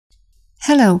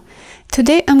Hello,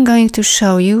 today I'm going to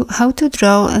show you how to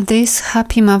draw this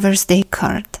Happy Mother's Day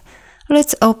card.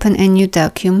 Let's open a new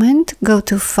document, go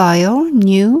to File,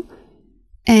 New,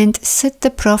 and set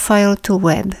the profile to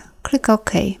Web. Click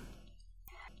OK.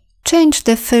 Change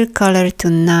the fill color to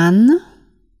None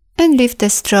and leave the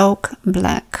stroke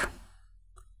black.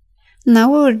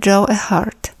 Now we will draw a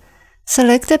heart.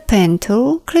 Select the pen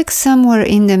tool, click somewhere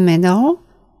in the middle,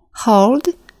 hold,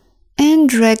 and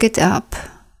drag it up.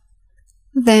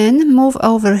 Then move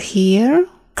over here,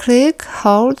 click,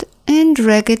 hold, and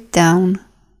drag it down.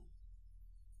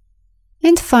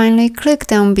 And finally click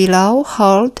down below,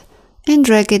 hold, and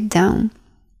drag it down.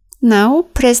 Now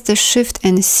press the Shift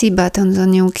and C buttons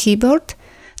on your keyboard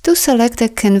to select the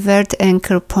Convert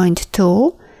Anchor Point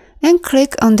tool and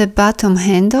click on the bottom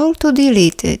handle to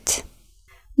delete it.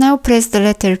 Now press the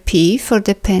letter P for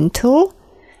the pen tool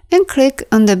and click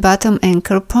on the bottom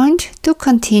anchor point to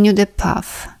continue the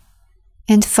path.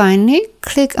 And finally,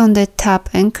 click on the top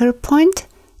anchor point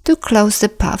to close the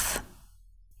path.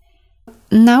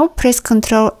 Now press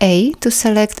Ctrl A to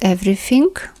select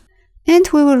everything, and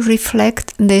we will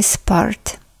reflect this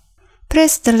part.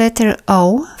 Press the letter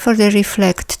O for the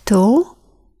Reflect tool.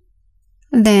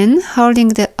 Then, holding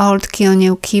the Alt key on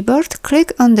your keyboard,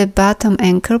 click on the bottom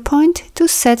anchor point to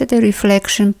set the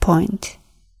reflection point.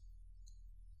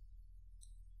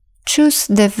 Choose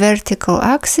the vertical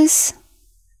axis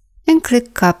and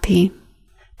click Copy.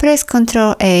 Press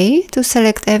Ctrl A to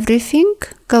select everything,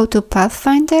 go to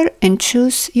Pathfinder and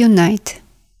choose Unite.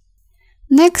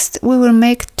 Next, we will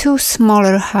make two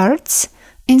smaller hearts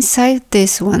inside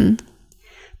this one.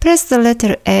 Press the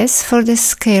letter S for the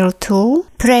Scale tool,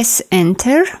 press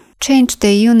Enter, change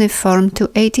the uniform to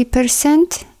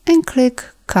 80% and click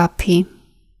Copy.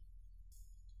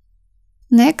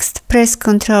 Next, press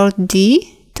Ctrl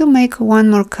D to make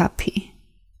one more copy.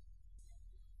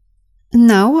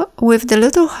 Now, with the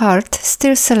little heart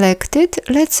still selected,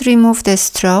 let's remove the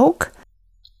stroke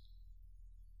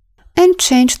and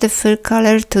change the fill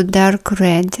color to dark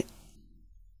red.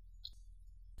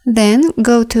 Then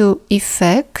go to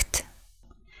Effect,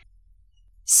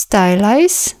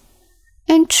 Stylize,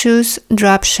 and choose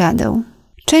Drop Shadow.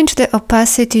 Change the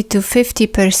opacity to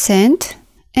 50%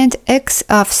 and X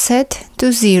offset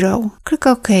to 0. Click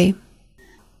OK.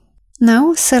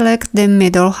 Now select the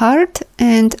middle heart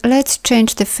and let's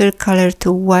change the fill color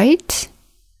to white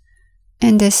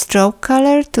and the stroke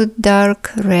color to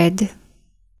dark red.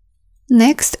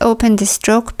 Next, open the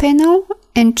stroke panel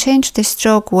and change the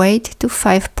stroke weight to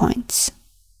 5 points.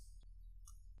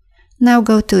 Now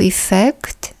go to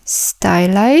Effect,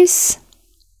 Stylize,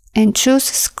 and choose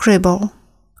Scribble.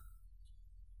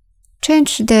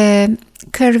 Change the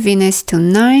curviness to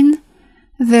 9,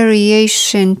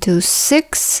 variation to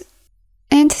 6,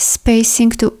 and spacing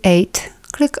to 8.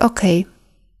 Click OK.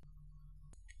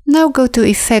 Now go to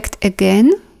Effect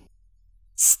again,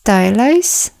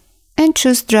 Stylize, and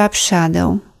choose Drop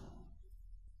Shadow.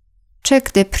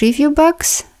 Check the preview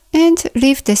box and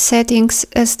leave the settings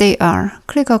as they are.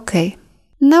 Click OK.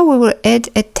 Now we will add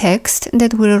a text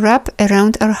that will wrap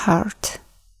around our heart.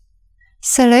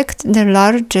 Select the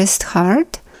largest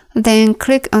heart, then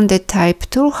click on the Type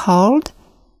tool, hold,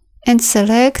 and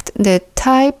select the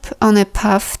Type on a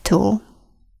Path tool.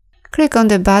 Click on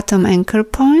the bottom anchor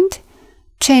point,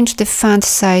 change the font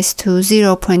size to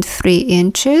 0.3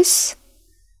 inches,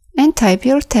 and type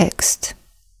your text.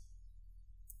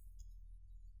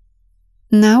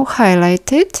 Now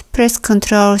highlight it, press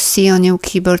Ctrl C on your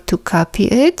keyboard to copy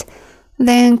it,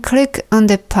 then click on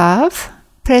the path,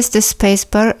 press the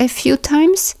spacebar a few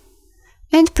times,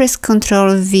 and press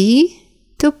Ctrl V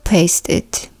to paste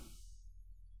it.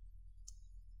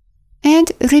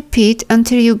 And repeat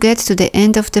until you get to the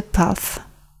end of the path.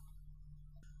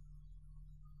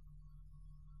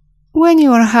 When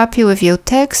you are happy with your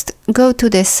text, go to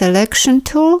the Selection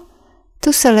tool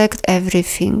to select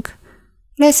everything.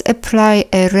 Let's apply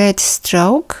a red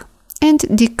stroke and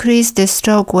decrease the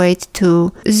stroke weight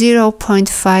to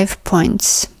 0.5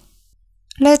 points.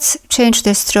 Let's change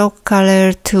the stroke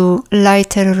color to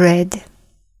lighter red.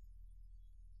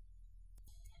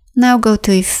 Now go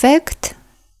to Effect,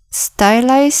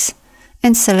 Stylize,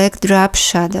 and select Drop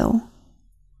Shadow.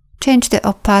 Change the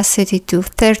opacity to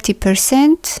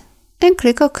 30% and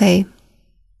click OK.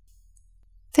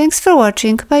 Thanks for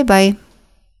watching, bye bye.